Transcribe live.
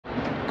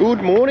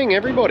Good morning,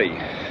 everybody.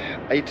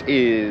 It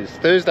is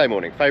Thursday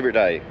morning, favourite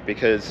day,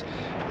 because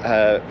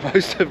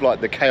most of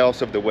like the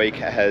chaos of the week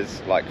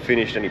has like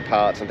finished. Any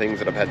parts and things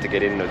that I've had to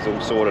get in, it's all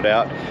sorted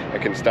out. I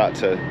can start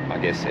to, I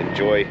guess,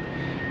 enjoy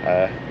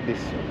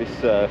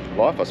this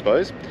life, I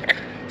suppose.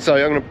 So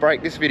I'm going to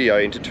break this video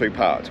into two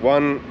parts.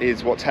 One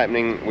is what's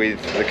happening with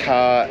the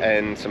car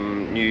and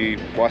some new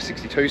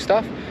Y62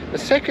 stuff. The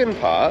second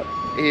part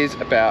is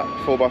about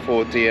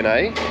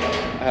 4x4DNA,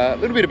 a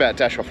little bit about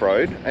Dash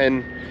Off-Road,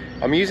 and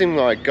I'm using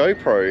my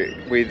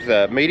GoPro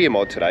with Media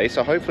Mod today,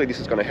 so hopefully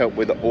this is going to help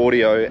with the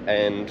audio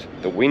and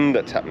the wind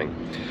that's happening.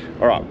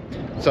 Alright,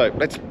 so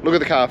let's look at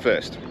the car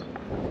first.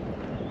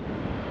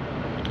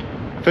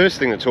 First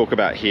thing to talk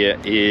about here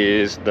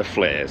is the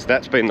flares.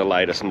 That's been the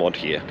latest mod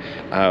here.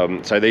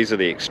 So these are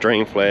the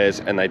extreme flares,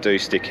 and they do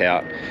stick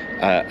out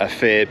a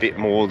fair bit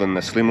more than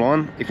the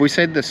slimline. If we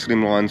said the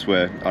slimlines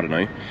were, I don't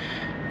know,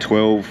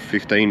 12,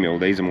 15 mil,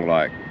 these are more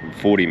like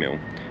 40 mil.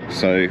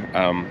 So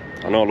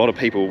I know a lot of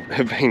people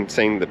have been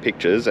seeing the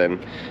pictures and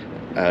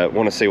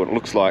want to see what it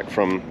looks like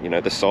from, you know,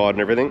 the side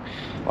and everything.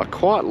 I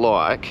quite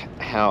like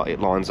how it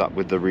lines up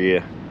with the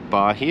rear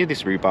bar here.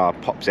 This rear bar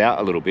pops out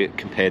a little bit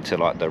compared to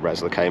like the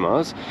Razzler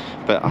K-Mars,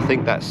 but I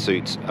think that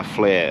suits a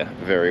flare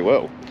very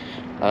well.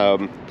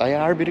 They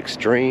are a bit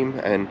extreme,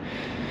 and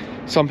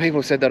some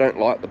people said they don't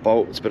like the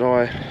bolts, but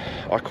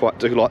I quite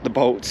do like the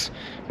bolts.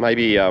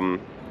 Maybe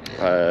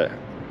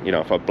you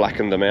know, if I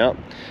blacken them out.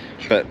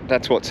 But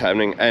that's what's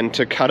happening, and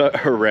to cut it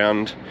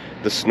around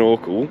the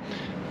snorkel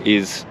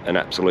is an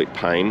absolute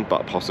pain,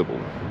 but possible.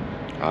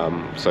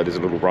 So there's a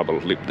little rubber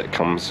lip that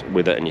comes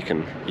with it, and you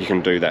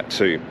can do that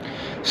too.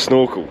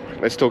 Snorkel,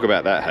 let's talk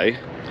about that, hey?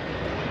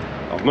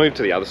 I've moved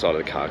to the other side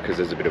of the car because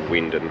there's a bit of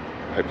wind, and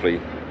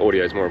hopefully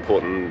audio is more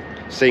important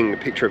than seeing the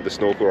picture of the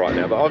snorkel right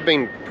now. But I've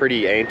been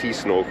pretty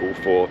anti-snorkel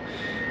for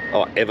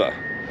ever.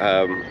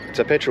 It's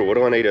a petrol, what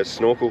do I need a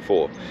snorkel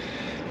for?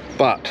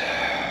 But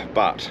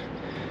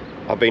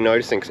I've been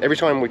noticing, because every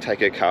time we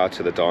take a car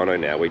to the dyno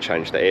now, we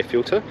change the air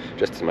filter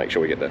just to make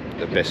sure we get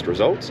the best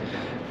results.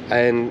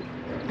 And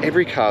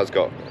every car's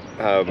got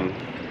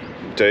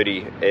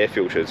dirty air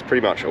filters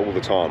pretty much all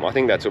the time. I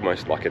think that's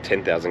almost like a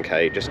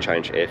 10,000k just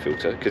change air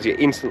filter, because you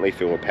instantly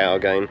feel a power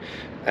gain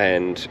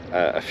and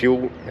a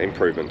fuel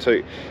improvement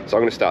too. So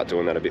I'm going to start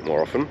doing that a bit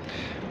more often.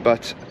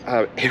 But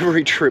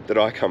every trip that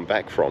I come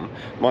back from,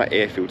 my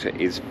air filter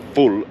is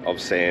full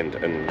of sand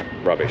and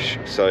rubbish.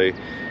 So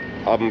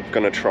I'm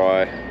going to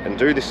try and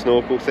do this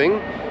snorkel thing,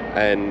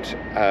 and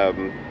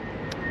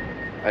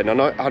I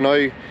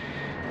know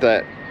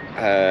that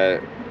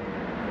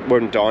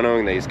when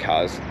dynoing these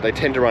cars, they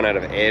tend to run out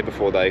of air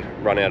before they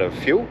run out of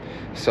fuel.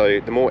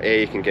 So the more air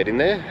you can get in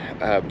there,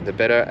 the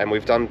better. And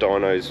we've done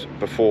dynos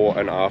before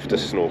and after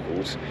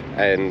snorkels,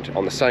 and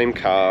on the same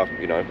car,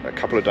 you know, a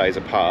couple of days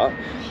apart,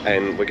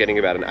 and we're getting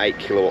about an 8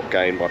 kilowatt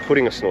gain by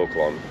putting a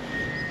snorkel on.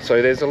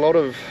 So there's a lot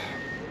of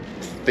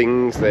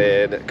things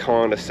there that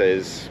kind of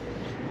says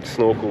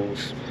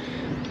snorkels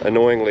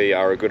annoyingly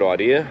are a good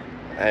idea,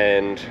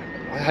 and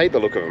I hate the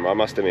look of them, I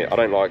must admit. I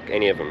don't like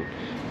any of them,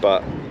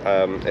 but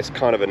it's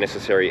kind of a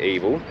necessary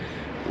evil,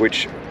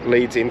 which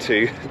leads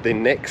into the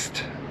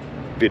next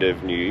bit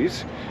of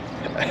news,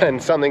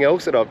 and something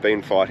else that I've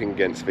been fighting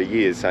against for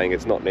years, saying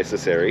it's not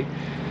necessary,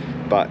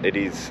 but it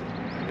is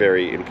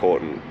very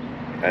important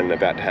and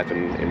about to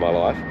happen in my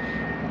life.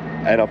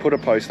 And I put a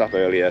post up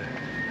earlier.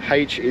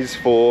 H is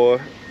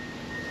for,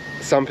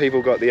 some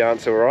people got the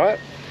answer right.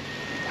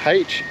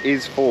 H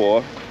is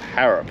for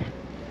Harrop.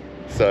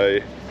 So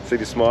see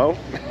the smile?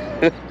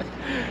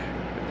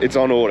 It's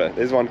on order.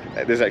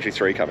 There's actually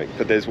 3 coming,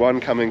 but there's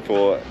one coming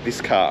for this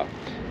car.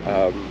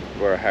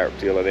 We're a Harrop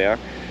dealer now,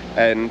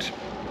 and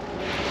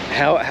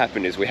how it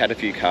happened is we had a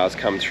few cars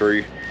come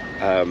through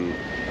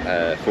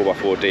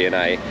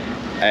 4x4DNA,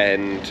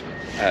 and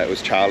it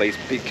was Charlie's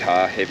big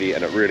car, heavy,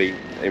 and it really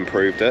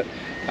improved it.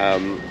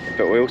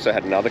 But we also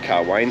had another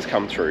car, Wayne's,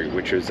 come through,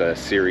 which was a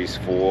Series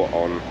 4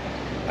 on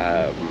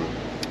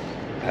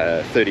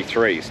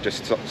 33s,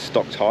 just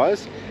stock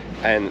tyres,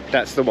 and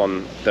that's the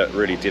one that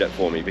really did it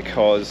for me,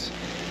 because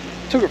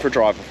I took it for a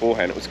drive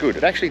beforehand. It was good.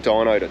 It actually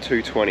dynoed at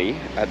 220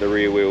 at the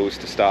rear wheels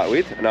to start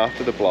with, and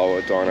after the blower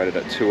it dynoed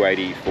at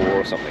 284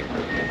 or something,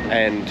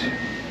 and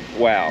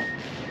wow,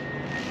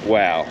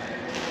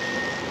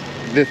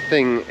 the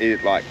thing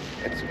is like,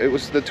 it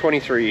was the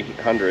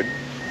 2300,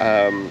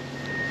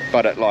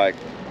 but at like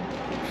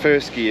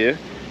first gear,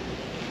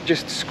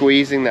 just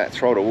squeezing that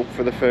throttle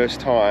for the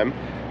first time,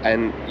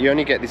 and you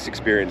only get this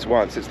experience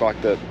once. It's like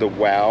the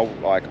wow,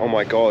 like, oh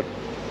my god,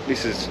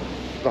 this is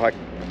like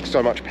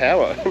so much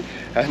power.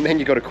 And then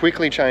you got to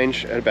quickly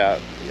change at about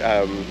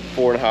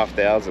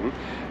 4,500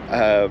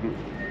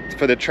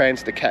 for the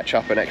trans to catch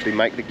up and actually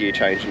make the gear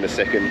change in a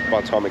second by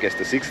the time it gets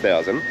to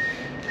 6,000.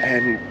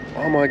 And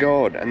oh my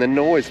god, and the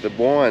noise, the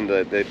whine,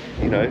 the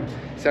you know,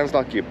 sounds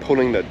like you're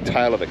pulling the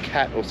tail of a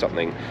cat or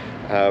something.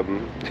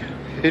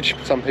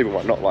 Some people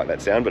might not like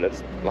that sound, but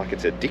it's like,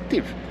 it's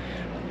addictive.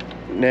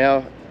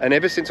 Now, and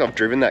ever since I've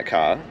driven that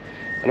car,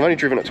 and I've only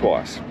driven it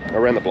twice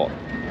around the block,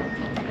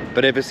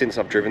 But ever since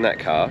I've driven that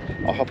car,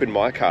 I hop in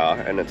my car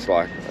and it's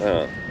like,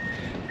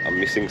 I'm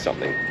missing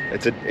something.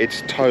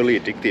 It's totally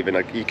addictive,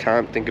 and you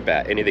can't think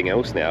about anything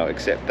else now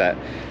except that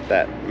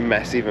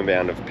massive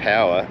amount of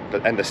power,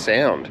 and the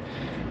sound.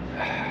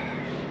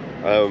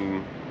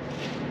 And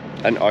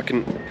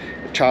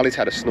Charlie's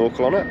had a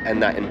snorkel on it,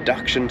 and that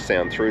induction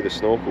sound through the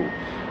snorkel.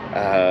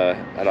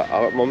 And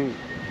I'm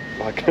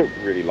like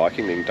really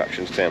liking the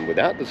induction sound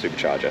without the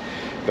supercharger,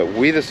 but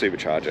with a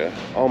supercharger,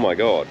 oh my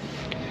god.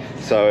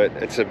 So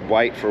it's a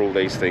wait for all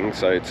these things.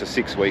 So it's a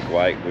 6-week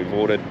wait. We've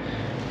ordered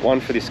one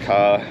for this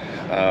car,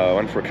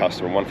 one for a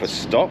customer, and one for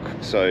stock.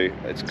 So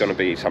it's going to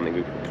be something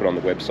we put on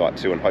the website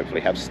too, and hopefully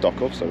have stock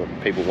of, so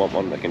when people want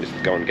one, they can just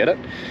go and get it.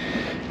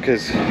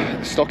 Because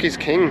stock is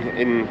king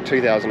in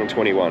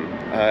 2021.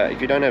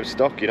 If you don't have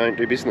stock, you don't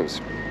do business.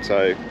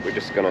 So we're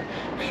just going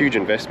to, huge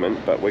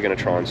investment, but we're going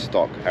to try and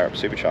stock Arup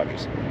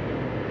superchargers.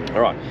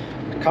 All right,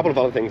 a couple of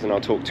other things, and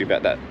I'll talk to you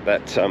about that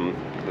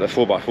the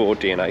 4x4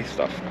 DNA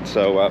stuff.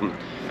 So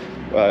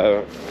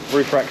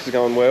roof racks are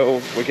going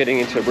well. We're getting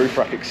into roof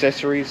rack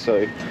accessories.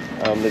 So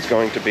there's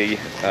going to be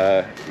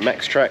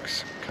Max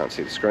Tracks. Can't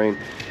see the screen.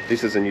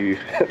 This is a new,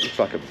 looks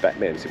like a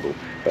Batman symbol,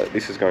 but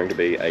this is going to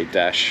be a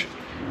dash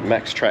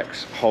Max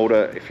Tracks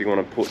holder if you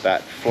want to put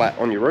that flat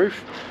on your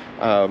roof.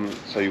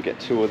 So you get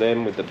 2 of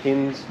them with the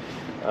pins.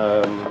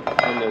 And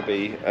there'll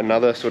be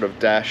another sort of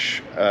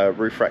dash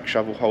roof rack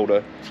shovel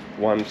holder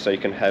one, so you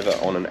can have it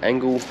on an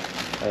angle.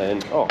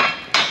 And oh,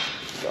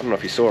 I don't know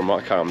if you saw in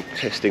my car, I'm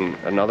testing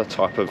another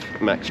type of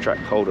Max Track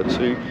holder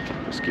too.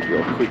 Just give you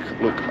a quick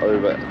look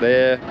over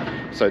there.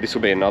 So this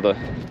will be another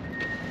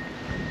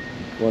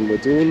one we're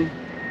doing.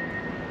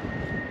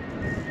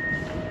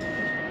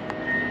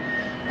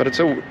 But it's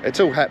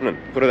all happening,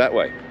 put it that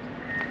way.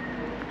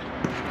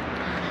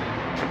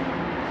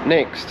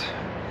 Next,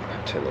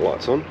 turn the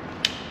lights on.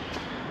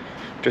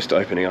 Just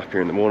opening up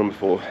here in the morning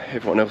before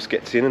everyone else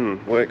gets in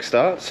and work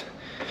starts.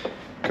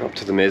 Go up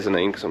to the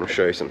mezzanine because I'm going to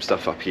show you some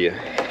stuff up here.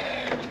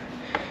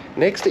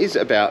 Next is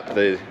about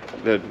the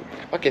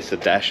I guess the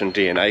dash and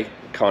DNA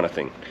kind of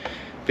thing,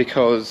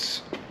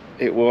 because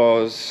it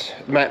was,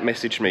 Matt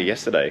messaged me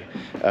yesterday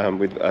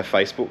with a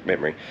Facebook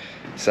memory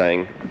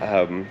saying,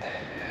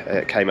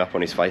 it came up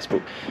on his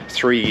Facebook,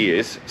 3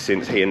 years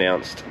since he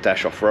announced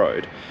Dash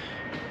Off-Road,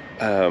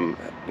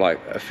 like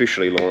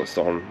officially launched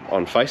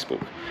on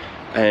Facebook.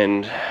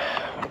 And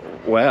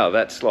wow,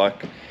 that's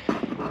like,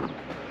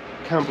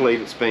 can't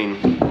believe it's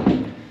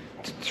been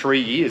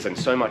 3 years and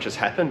so much has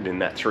happened in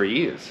that 3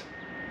 years.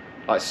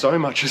 Like, so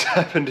much has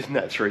happened in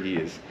that 3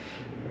 years.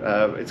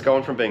 It's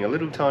gone from being a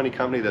little tiny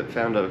company that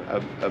found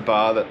a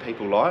bar that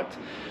people liked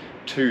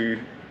to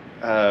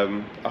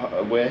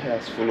a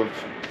warehouse full of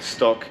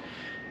stock.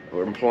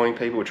 We're employing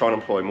people, we're trying to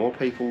employ more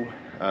people.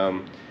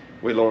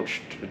 We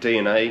launched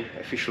DNA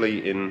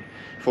officially in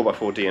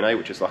 4x4DNA,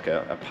 which is like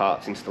a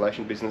parts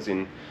installation business,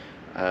 in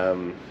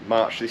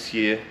March this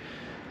year.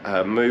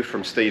 Moved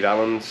from Steve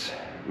Allans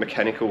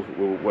Mechanical,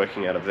 we're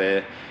working out of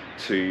there,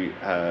 to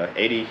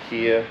Eddie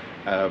here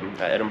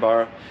at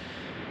Edinburgh.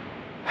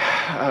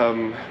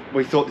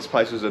 We thought this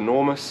place was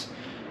enormous.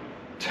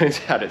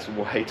 Turns out it's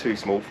way too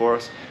small for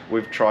us.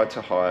 We've tried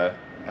to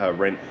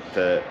rent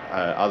the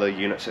other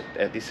units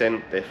at this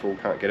end, therefore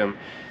can't get them.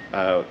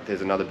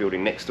 There's another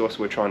building next to us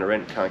we're trying to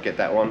rent, can't get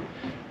that one.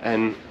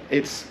 And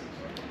it's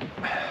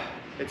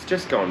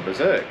just gone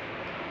berserk.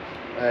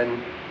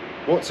 And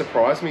what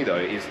surprised me though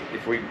is,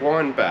 if we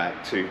wind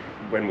back to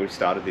when we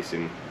started this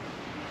in,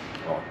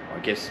 I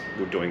guess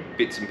we're doing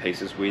bits and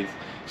pieces with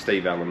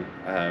Steve Allen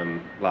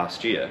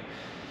last year,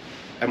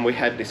 and we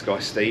had this guy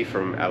Steve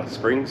from Alice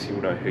Springs,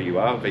 you'll know who you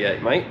are,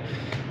 V8 mate.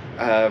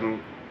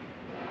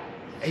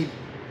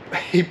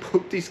 He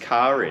booked his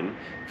car in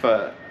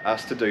for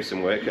us to do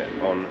some work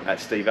at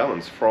Steve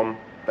Allen's,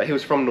 but he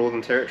was from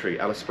Northern Territory,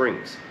 Alice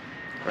Springs.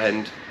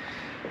 And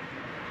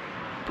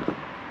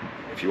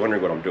if you're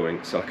wondering what I'm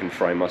doing, so I can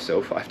frame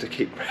myself, I have to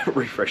keep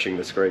refreshing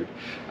the screen.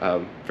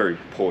 Very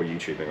poor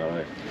YouTubing, I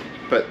know.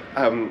 But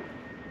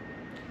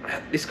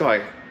this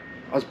guy,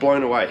 I was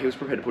blown away. He was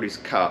prepared to put his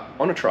car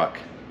on a truck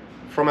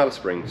from Alice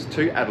Springs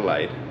to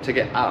Adelaide to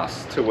get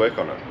us to work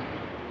on it.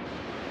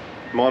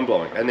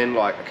 Mind-blowing. And then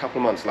like a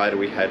couple of months later,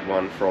 we had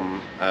one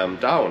from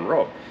Darwin,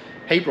 Rob.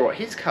 He brought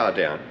his car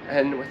down,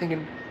 and we're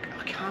thinking,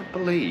 I can't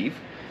believe,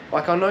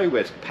 like, I know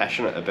we're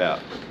passionate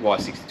about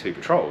Y62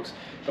 Patrols,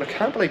 but I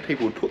can't believe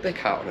people would put their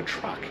car on a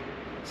truck,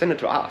 send it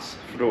to us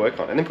to work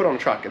on, and then put it on a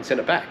truck and send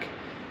it back.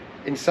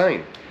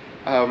 Insane.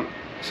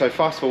 So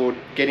fast forward,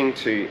 getting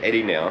to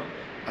Eddie now,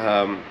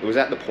 it was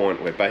at the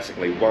point where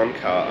basically one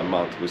car a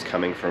month was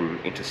coming from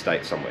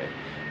interstate somewhere,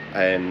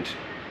 and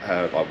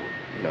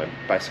you know,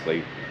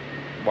 basically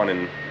 1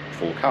 in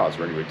 4 cars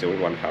really were doing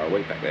 1 car a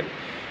week back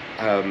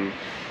then.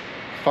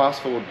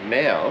 Fast forward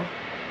now,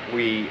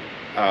 we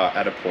are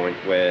at a point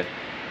where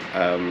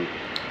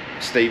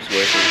Steve's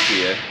working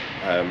here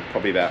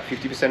probably about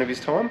 50% of his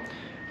time,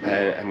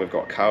 and we've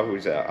got Carl,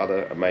 who's our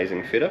other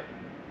amazing fitter,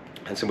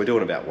 And so we're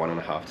doing about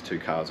 1.5 to 2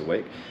 cars a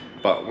week.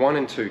 But 1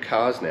 and 2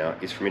 cars now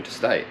is from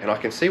interstate, and I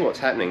can see what's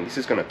happening. This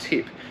is going to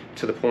tip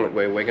to the point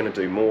where we're going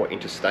to do more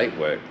interstate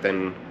work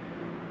than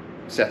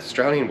South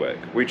Australian work,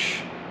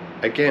 which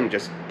again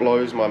just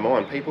blows my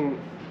mind. People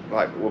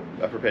like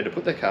are prepared to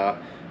put their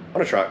car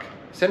on a truck,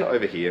 send it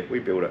over here, we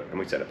build it, and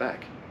we send it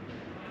back.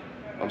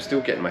 I'm still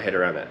getting my head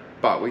around that,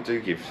 but we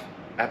do give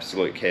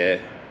absolute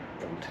care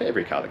to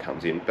every car that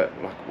comes in. But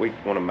like, we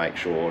want to make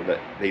sure that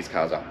these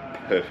cars are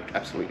perfect,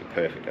 absolutely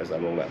perfect as they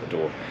roll out the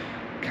door.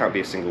 Can't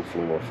be a single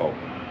flaw or fault,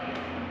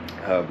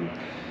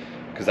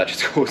 because that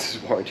just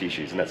causes warranty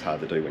issues, and that's hard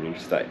to do when you're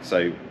interstate.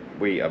 So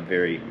we are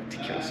very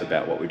meticulous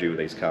about what we do with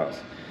these cars.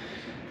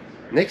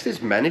 Next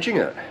is managing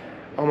it.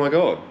 Oh my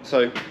god.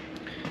 So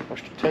I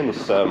should turn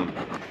this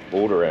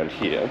board around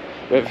here.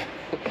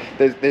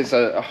 There's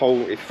a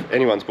whole, if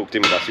anyone's booked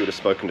in with us, you would have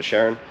spoken to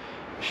Sharon.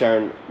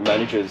 Sharon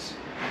manages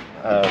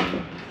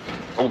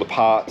all the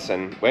parts,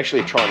 and we're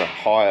actually trying to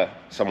hire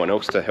someone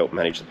else to help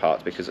manage the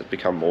parts because it's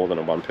become more than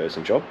a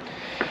one-person job.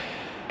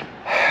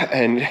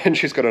 And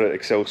she's got an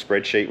Excel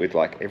spreadsheet with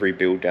like every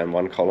build down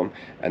one column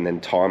and then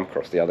time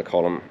across the other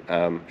column,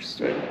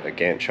 just a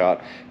Gantt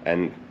chart,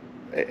 and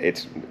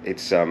it's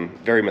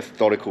very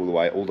methodical the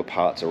way all the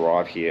parts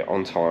arrive here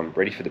on time,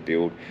 ready for the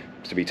build,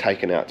 to be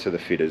taken out to the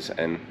fitters,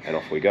 and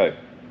off we go.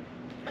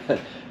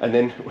 And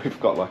then we've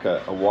got like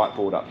a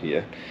whiteboard up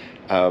here.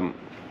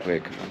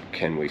 Where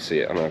can we see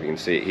it? I don't know if you can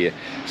see it here.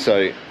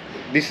 So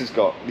this is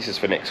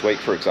for next week,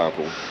 for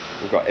example.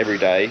 We've got every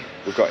day,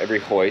 we've got every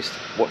hoist,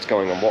 what's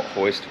going on what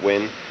hoist,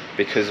 when,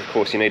 because of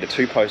course you need a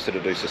 2-poster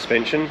to do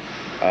suspension,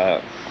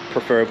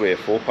 preferably a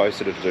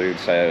 4-poster to do,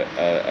 say,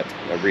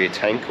 a rear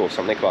tank or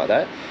something like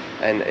that.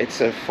 And it's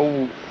a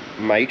full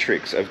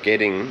matrix of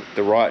getting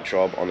the right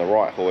job on the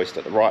right hoist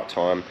at the right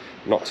time,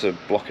 not to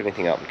block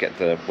anything up and get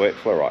the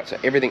workflow right. So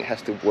everything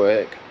has to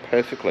work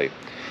perfectly.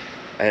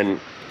 And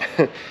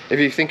if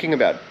you're thinking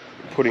about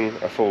putting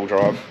a 4-wheel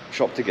drive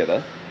shop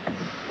together,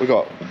 we've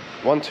got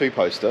 1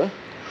 2-poster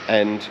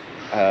and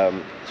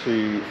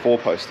 2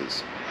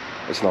 4-posters.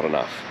 It's not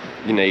enough.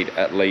 You need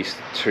at least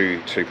 2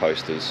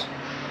 2-posters,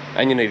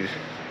 and you need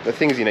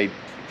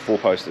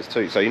 4-posters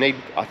too. So you need,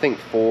 I think,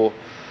 4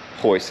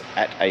 hoists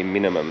at a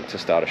minimum to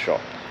start a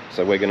shop.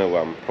 So we're going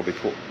to probably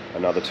put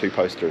another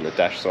 2-poster in the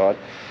dash side,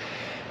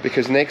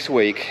 because next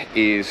week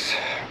is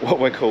what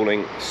we're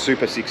calling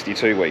Super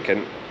 62 week.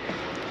 And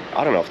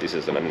I don't know if this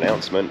is an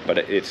announcement, but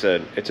it's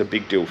a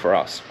big deal for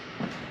us.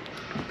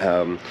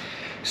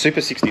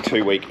 Super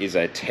 62 week is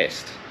a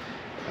test.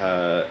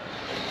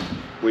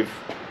 We've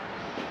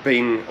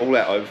been, all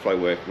our overflow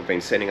work we've been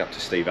sending up to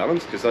Steve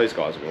Allans, because those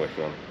guys have been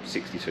working on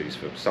 62s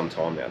for some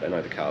time now. They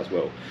know the cars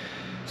well.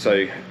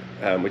 So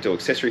we do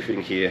accessory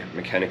fitting here,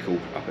 mechanical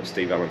up at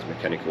Steve Allans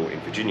Mechanical in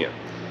Virginia.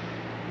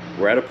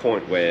 We're at a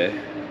point where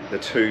the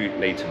two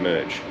need to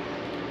merge.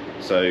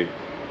 So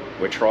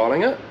we're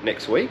trialling it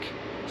next week.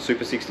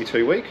 Super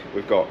 62 week,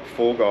 we've got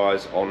 4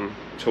 guys on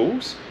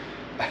tools,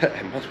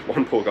 and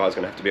one poor guy's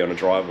going to have to be on a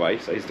driveway,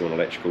 so he's doing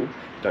electrical.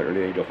 Don't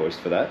really need a hoist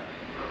for that.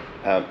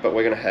 But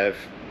we're going to have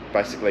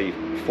basically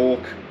 4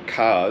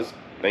 cars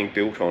being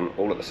built on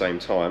all at the same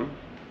time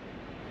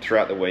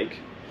throughout the week,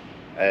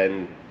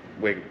 and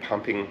we're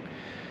pumping,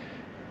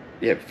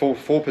 yeah, 4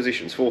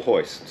 positions, 4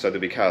 hoists. So there'll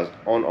be cars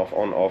on, off,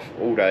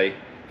 all day,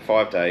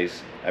 5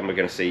 days, and we're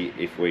going to see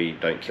if we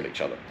don't kill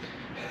each other.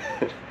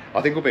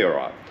 I think we'll be all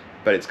right.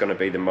 But it's going to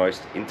be the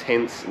most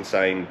intense,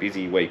 insane,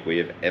 busy week we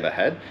have ever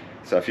had.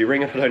 So if you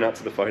ring and I don't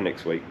answer the phone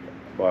next week,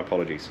 my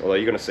apologies. Although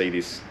you're going to see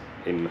this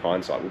in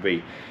hindsight. We'll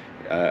be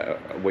a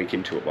week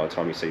into it by the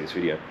time you see this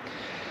video.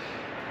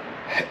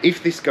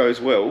 If this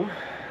goes well,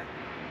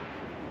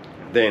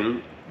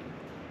 then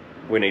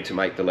we need to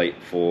make the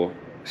leap for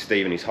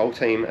Steve and his whole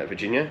team at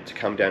Virginia to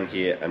come down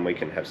here, and we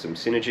can have some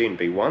synergy and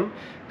be one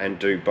and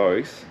do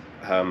both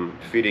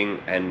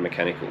fitting and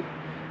mechanical.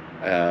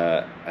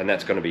 And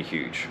that's going to be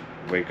huge.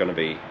 We're going to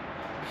be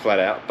flat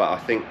out, but I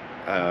think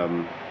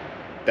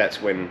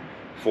that's when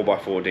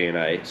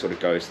 4x4DNA sort of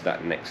goes to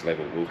that next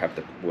level. We'll have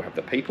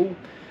the people,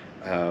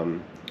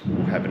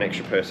 we'll have an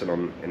extra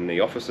person in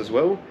the office as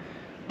well,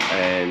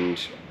 and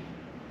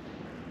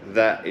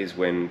that is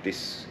when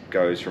this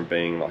goes from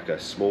being like a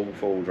small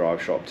 4-wheel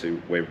drive shop to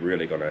we're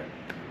really going to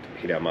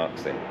hit our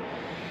marks then.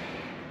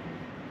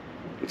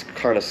 It's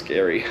kind of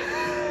scary.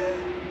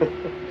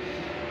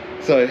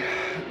 So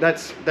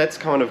that's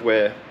kind of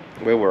where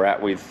we're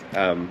at with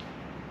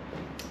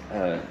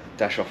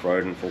Dash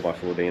Off-Road and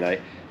 4x4DNA.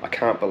 I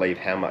can't believe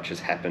how much has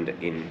happened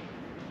in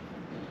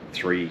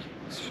 3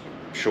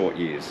 short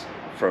years,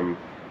 from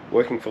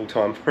working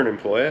full-time for an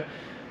employer,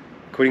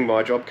 quitting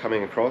my job,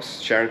 coming across,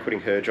 Sharon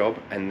quitting her job,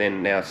 and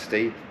then now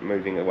Steve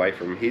moving away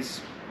from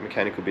his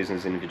mechanical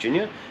business in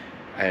Virginia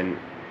and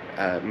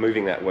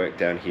moving that work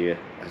down here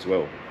as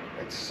well.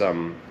 It's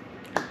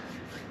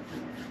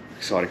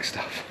exciting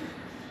stuff.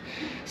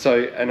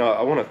 So, and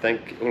I want to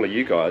thank all of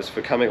you guys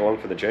for coming along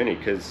for the journey,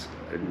 because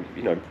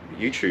you know,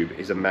 YouTube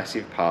is a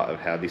massive part of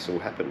how this all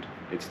happened.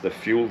 It's the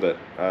fuel that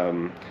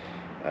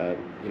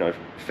you know,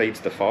 feeds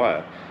the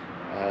fire.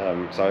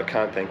 So I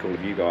can't thank all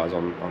of you guys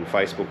on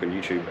Facebook and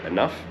YouTube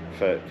enough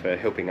for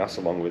helping us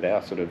along with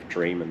our sort of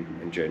dream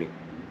and journey.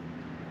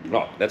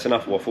 Right, that's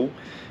enough waffle.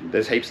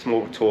 There's heaps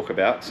more to talk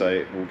about,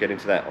 so we'll get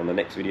into that on the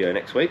next video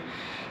next week.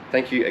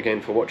 Thank you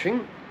again for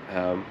watching.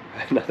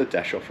 Another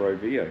Dash Off-Road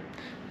video.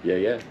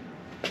 Yeah.